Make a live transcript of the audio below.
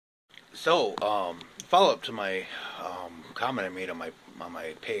Follow up to my comment I made on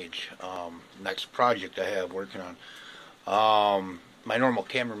my page. Next project I have working on. My normal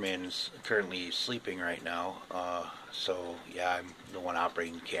cameraman is currently sleeping right now. So yeah, I'm the one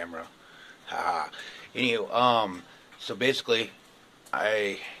operating the camera. Haha. Anyway, so basically,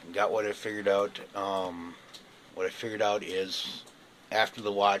 I got what I figured out. What I figured out is after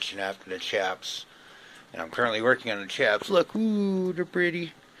the watch and after the chaps, and I'm currently working on the chaps. Look, ooh, they're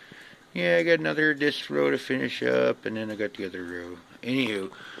pretty. Yeah, I got this row to finish up, and then I got the other row. Anywho,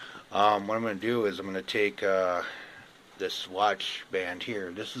 what I'm going to do is I'm going to take this watch band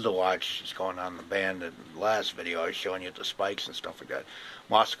here. This is the watch that's going on the band in the last video. I was showing you the spikes and stuff like that.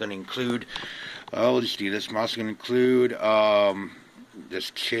 I'm also going to include, we'll just do this. I'm also going to include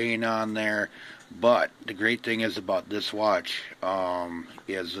this chain on there. But the great thing is about this watch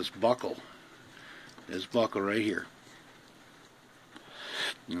is this buckle. This buckle right here.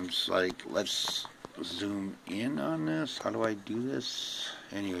 And it's like, let's zoom in on this. How do I do this?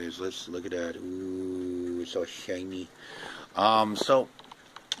 Anyways, let's look at that. Ooh, it's so shiny. So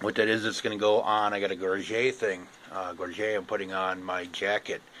what that is, it's going to go on. I got a gorget thing. Gorget I'm putting on my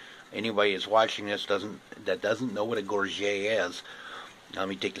jacket. Anybody who's watching this that doesn't know what a gorget is, let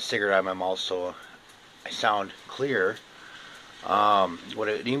me take the cigarette out of my mouth so I sound clear.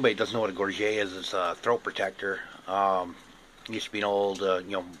 Anybody doesn't know what a gorget is, it's a throat protector. Used to be an old,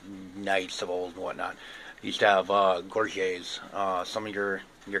 knights of old and whatnot. Used to have gorgets. Some of your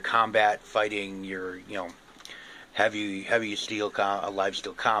combat fighting, your heavy steel, live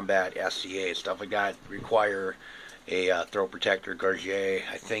steel combat, SCA stuff like that require a throat protector. Gorget,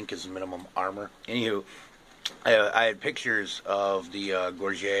 I think, is minimum armor. Anywho, I had pictures of the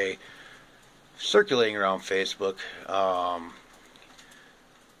gorget circulating around Facebook,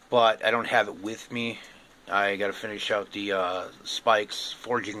 but I don't have it with me. I got to finish out the spikes,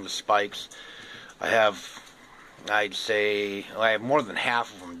 forging the spikes. I'd say, I have more than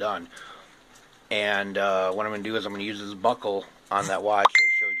half of them done. And what I'm going to do is I'm going to use this buckle on that watch I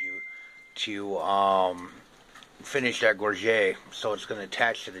showed you to finish that gorget. So it's going to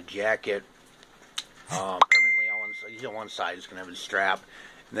attach to the jacket permanently on one side. One side is going to have a strap,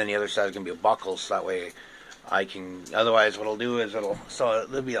 and then the other side is going to be a buckle, so that way I can, otherwise what it'll do is there'll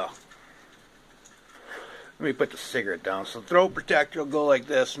be a, let me put the cigarette down. So throat protector will go like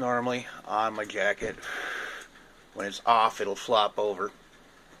this normally on my jacket. When it's off, it'll flop over.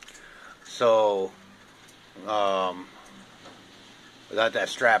 So, without that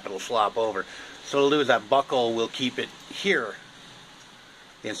strap, it'll flop over. So what it'll do is that buckle will keep it here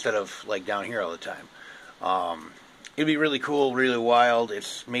instead of like down here all the time. It'd be really cool, really wild.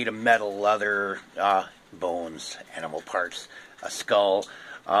 It's made of metal, leather, bones, animal parts, a skull.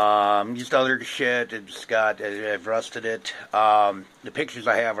 Just other shit. I've rusted it. The pictures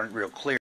I have aren't real clear.